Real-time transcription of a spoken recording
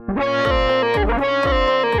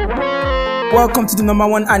Welcome to the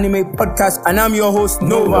 #1 anime podcast, and I'm your host,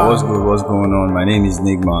 Nova. What's good? What's going on? My name is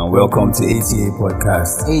Nigma, and welcome to ATA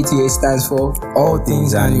Podcast. ATA stands for All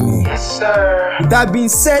Things Anime. Yes, sir. With that being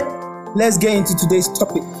said, let's get into today's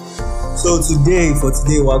topic. So today,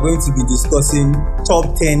 we're going to be discussing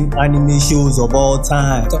top 10 anime shows of all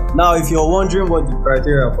time. Now, if you're wondering what the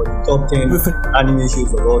criteria for the top 10 anime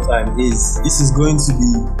shows of all time is, this is going to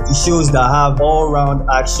be the shows that have all-round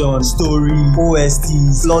action, story,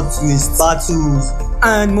 OSTs, plot twists, battles,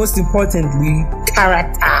 and most importantly,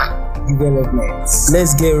 character development.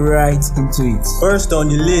 Let's get right into it. First on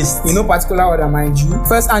the list, in no particular order, mind you.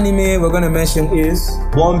 First anime we're going to mention is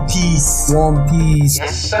One Piece. One Piece.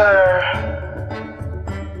 Yes, sir.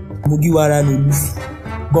 Mugiwara no Luffy.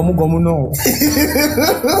 Gomu Gomu no.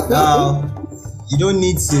 Now, you don't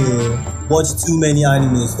need to watch too many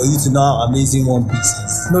animes for you to know how amazing One Piece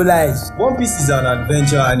is. No lies. One Piece is an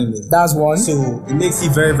adventure anime. That's one. So it makes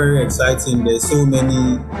it very, very exciting. There's so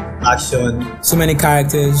many action, so many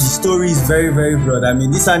characters. The story is very, very broad. I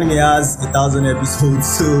mean, this anime has 1,000 episodes,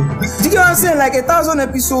 so do you get what I'm saying? Like 1,000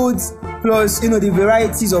 episodes plus, you know, the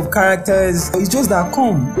varieties of characters. It's just that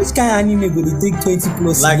which kind of anime will it take 20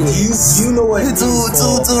 plus like years? Do you know what it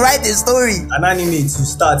is to write a story? An anime to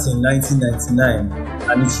start in 1999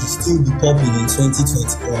 and it should still be popping in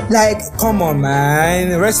 2021. Like, come on,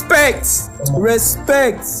 man. Respect.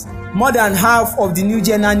 More than half of the new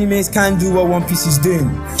gen animes can't do what One Piece is doing.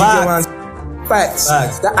 Facts.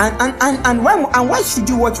 And why should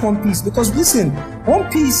you watch One Piece? Because listen, One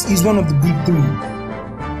Piece is one of the big three.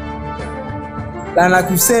 And like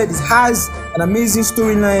we said, it has an amazing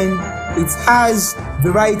storyline. It has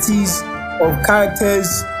varieties of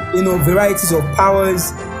characters, you know, varieties of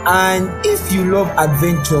powers. And if you love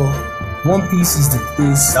adventure, One Piece is the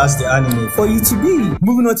place. That's the anime for you to be.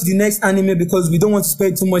 Moving on to the next anime, because we don't want to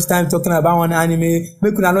spend too much time talking about one anime.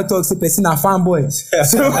 Make we not talk to person a fanboy.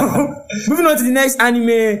 So moving on to the next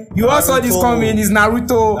anime, you all saw this coming. Is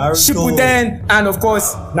Naruto, Shippuden, and of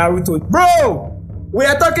course Naruto. Bro, we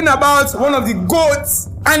are talking about one of the GOATs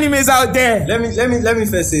animes out there. Let me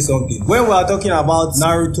first say something. When we are talking about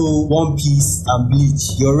Naruto, One Piece, and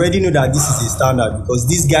Bleach, you already know that this is a standard because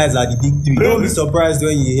these guys are the big three. Don't be surprised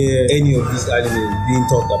when you hear any of these anime being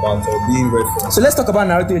talked about or being referenced. So let's talk about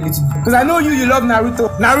Naruto a little bit, because I know you love Naruto.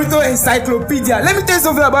 Naruto encyclopedia. Let me tell you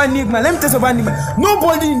something about Nigma.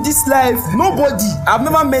 Nobody in this life, I've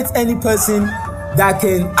never met any person that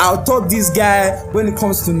can out-top this guy when it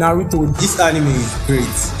comes to Naruto. This anime is great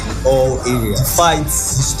in all areas. The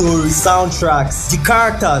fights, the story, soundtracks, the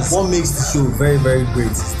characters. What makes the show very, very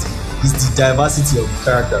great is the diversity of the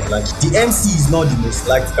characters. Like, the MC is not the most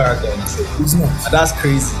liked character on the show. It's not. And that's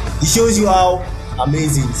crazy. It shows you how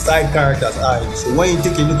amazing side characters are. So when you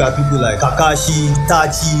take a look at people like Kakashi,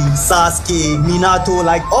 Itachi, Sasuke, Minato,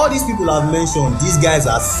 like all these people I've mentioned, these guys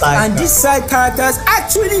are side and these side characters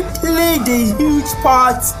actually played a huge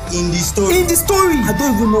part in the story. I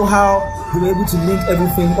don't even know how they were able to link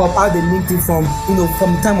everything up, how they linked it from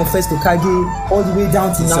the time of first Hokage all the way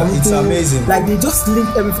down to Naruto. It's amazing. Like they just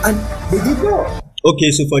linked everything and they did that.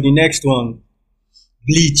 Okay, so for the next one,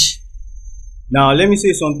 Bleach. Now, let me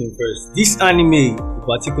say something first. This anime in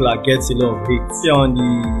particular gets a lot of hate. See on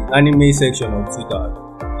the anime section of Twitter,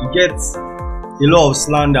 you get a lot of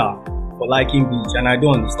slander for liking Bleach, and I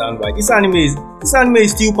don't understand why. This anime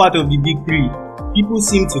is still part of the big three. People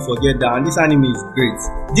seem to forget that, and this anime is great.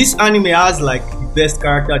 This anime has like the best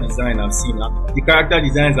character design I've seen. The character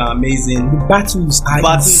designs are amazing. The battles are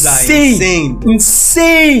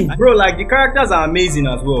insane. Bro, like the characters are amazing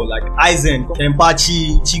as well. Like Aizen,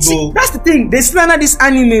 Kenpachi, Ichigo. See, that's the thing. They slander this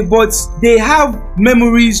anime, but they have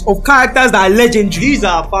memories of characters that are legendary. These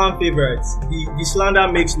are fan favorites. The slander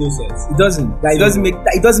makes no sense. It doesn't. Like,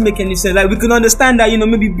 it doesn't make any sense. Like, we can understand that,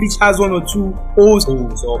 maybe Bleach has one or two holes or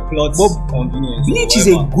plots convenience. Bleach is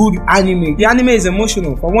a good anime. The anime is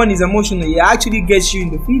emotional. For one, it's emotional. It actually gets you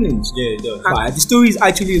in the feelings. Yeah, it does. The story is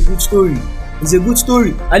actually a good story. It's a good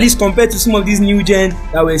story, at least compared to some of these new gen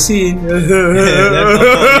that we're seeing.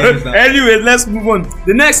 Anyways, let's move on.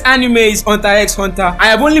 The next anime is Hunter x Hunter. I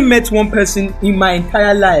have only met one person in my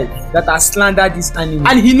entire life that has slandered this anime,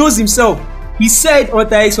 and he knows himself. He said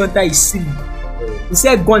Hunter x Hunter is silly. He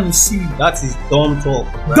said Gon is silly. That is dumb talk.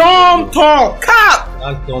 Right? Dumb talk. Cap.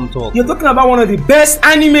 That's dumb talk. You're talking about one of the best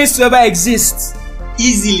animes to ever exist.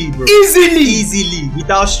 Easily, bro. Easily,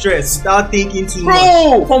 without stress, without thinking too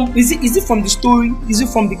much. Is it from the story? Is it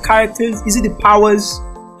from the characters? Is it the powers?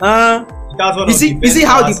 Is it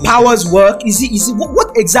how the powers work? Is it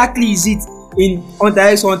what exactly is it in Hunter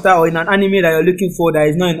x Hunter or in an anime that you're looking for that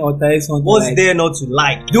is not in Hunter x Hunter? What's there not to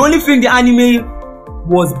like? The only thing the anime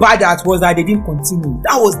was bad at was that they didn't continue.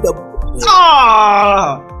 That was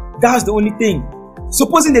that's the only thing.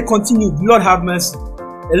 Supposing they continued, Lord have mercy.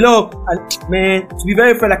 Man, to be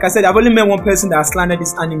very fair, like I said, I've only met one person that slandered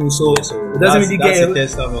this anime, so it doesn't really get a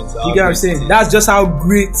testament. You get what I'm saying? That's just how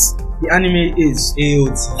great the anime is.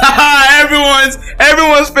 AOT.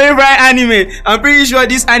 everyone's favorite anime. I'm pretty sure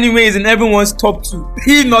this anime is in everyone's top 2,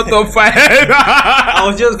 if not top 5. I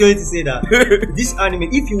was just going to say that this anime,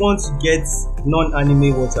 if you want to get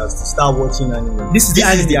non-anime watchers to start watching anime, this is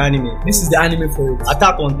the anime. This is the anime for it.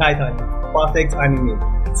 Attack on Titan, perfect anime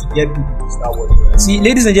to get people to start watching anime. See,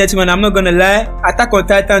 ladies and gentlemen, I'm not gonna lie. Attack on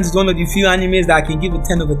Titan is one of the few animes that I can give a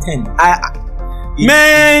 10 over 10.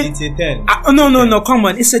 It's a 10. No, come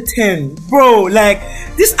on, it's a 10, bro. Like,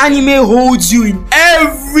 this anime holds you in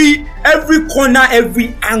every corner,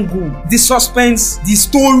 every angle. The suspense, the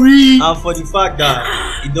story, and for the fact that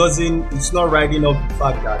it's not riding off the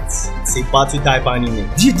fact that it's a battle type anime.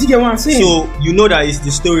 Do you get what I'm saying? So you know that it's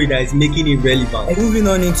the story that is making it relevant. Moving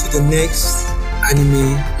on into the next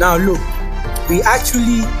anime. Now look, we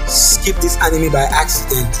actually skipped this anime by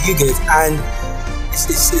accident. You get, and it's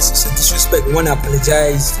a disrespect. We want to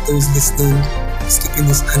apologize to those listening skipping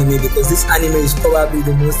this anime, because this anime is probably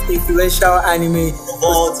the most influential anime of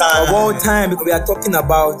all time. Because we are talking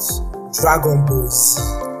about Dragon Ball Z.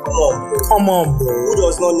 Come on, bro. Who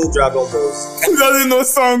does not know Dragon Balls? Who doesn't know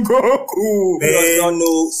Son Goku? Who does not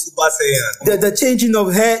know Super Saiyan? The changing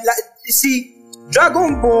of hair, like, you see,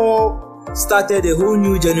 Dragon Ball started a whole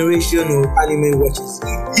new generation of anime watchers.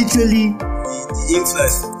 Literally, the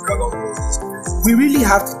influence of Dragon Ball is crazy. We really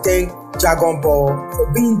have to thank Dragon Ball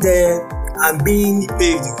for being there and being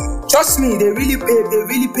paved the way. Trust me, they really paved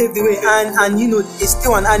the way, and you know, it's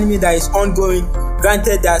still an anime that is ongoing.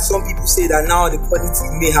 Granted that some people say that now the quality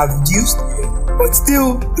may have reduced, but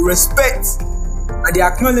still the respect and the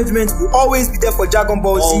acknowledgement will always be there for Dragon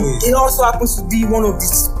Ball Z. It also happens to be one of the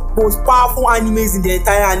most powerful animes in the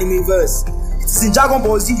entire animeverse. It is in Dragon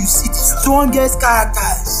Ball Z you see the strongest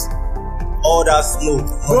characters. All that smoke,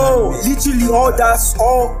 bro, literally all that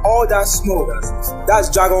smoke. That's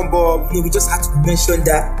Dragon Ball. You know, we just had to mention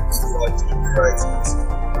that.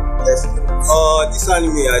 Yes. This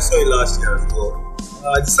anime, I saw it last year as well.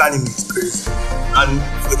 This anime is crazy, and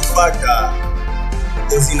for the fact that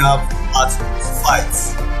it doesn't have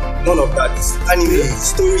fights, none of that. This anime, the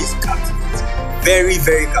story is captivating, very,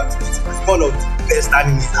 very captivating. It's one of the best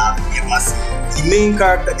animes I've ever seen. The main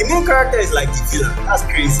character is like the villain. That's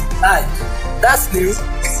crazy. That's new.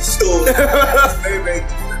 So it's very, very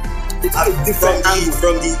different. It's a different angle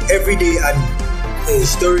from the everyday anime. The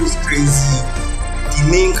story is crazy. The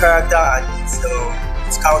main character and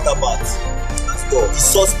its counterpart as well. The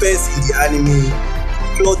suspense in the anime,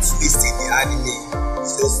 plot twist in the anime.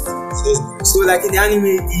 It's just great. So like in the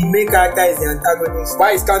anime, the main character is the antagonist.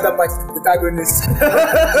 Why is counterpart the protagonist?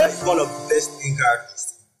 It's one of the best main characters.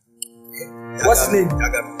 What's his name?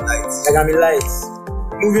 Yagami Light.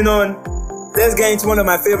 Moving on, let's get into one of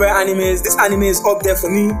my favorite animes. This anime is up there for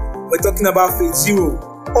me. We're talking about Fate Zero.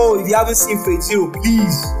 Oh, if you haven't seen Fate Zero,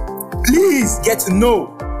 please get to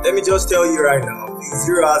know. Let me just tell you right now, Fate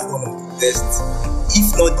Zero has one of the best,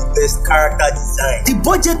 if not the best, character design. The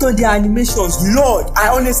budget on the animations, Lord, I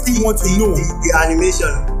honestly want to know. The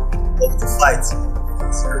animation of the fight.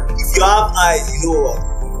 If you have eyes, you know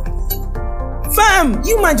what. Fam,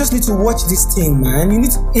 you might just need to watch this thing, man.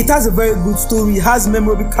 It has a very good story. It has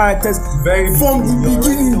memorable characters. From the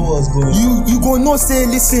beginning. You go no say,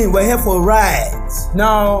 listen, we're here for a ride.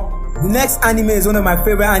 Now, the next anime is one of my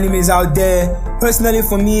favorite animes out there. Personally,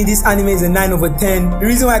 for me, this anime is a 9 over 10. The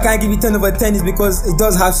reason why I can't give it 10 over 10 is because it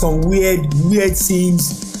does have some weird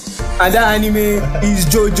scenes. And that anime is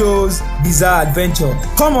JoJo's Bizarre Adventure.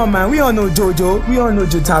 Come on, man. We all know JoJo. We all know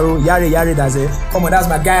Jotaro. Yare does it. Come on, that's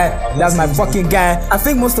my guy. That's my fucking guy. I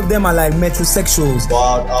think most of them are like metrosexuals.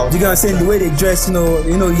 Wow. You get what I'm saying? The way they dress, you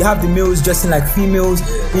know, you have the males dressing like females,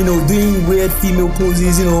 you know, doing weird female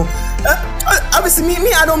poses, you know. Obviously,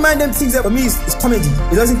 me, I don't mind them things. For me, it's comedy.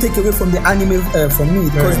 It doesn't take away from the anime from me,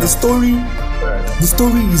 because the story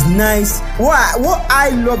is nice. What I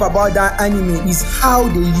love about that anime is how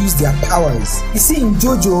they use their powers. You see, in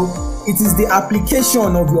JoJo, it is the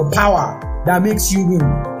application of your power that makes you win.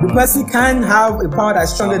 The person can have a power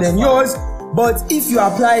that's stronger than yours, but if you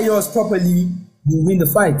apply yours properly, you win the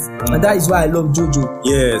fight. And that is why I love JoJo.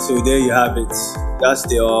 Yeah, so there you have it. That's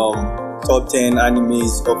the top 10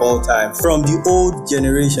 animes of all time from the old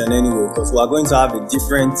generation anyway, because we are going to have a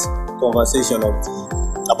different conversation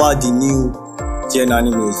about the new gen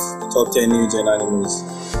animes, the top 10 new gen animes.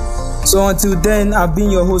 So until then, I've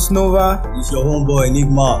been your host Nova. It's your homeboy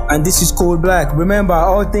Enigma. And this is Cold Black. Remember,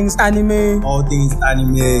 all things anime. All things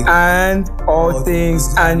anime. And all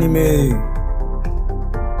things anime.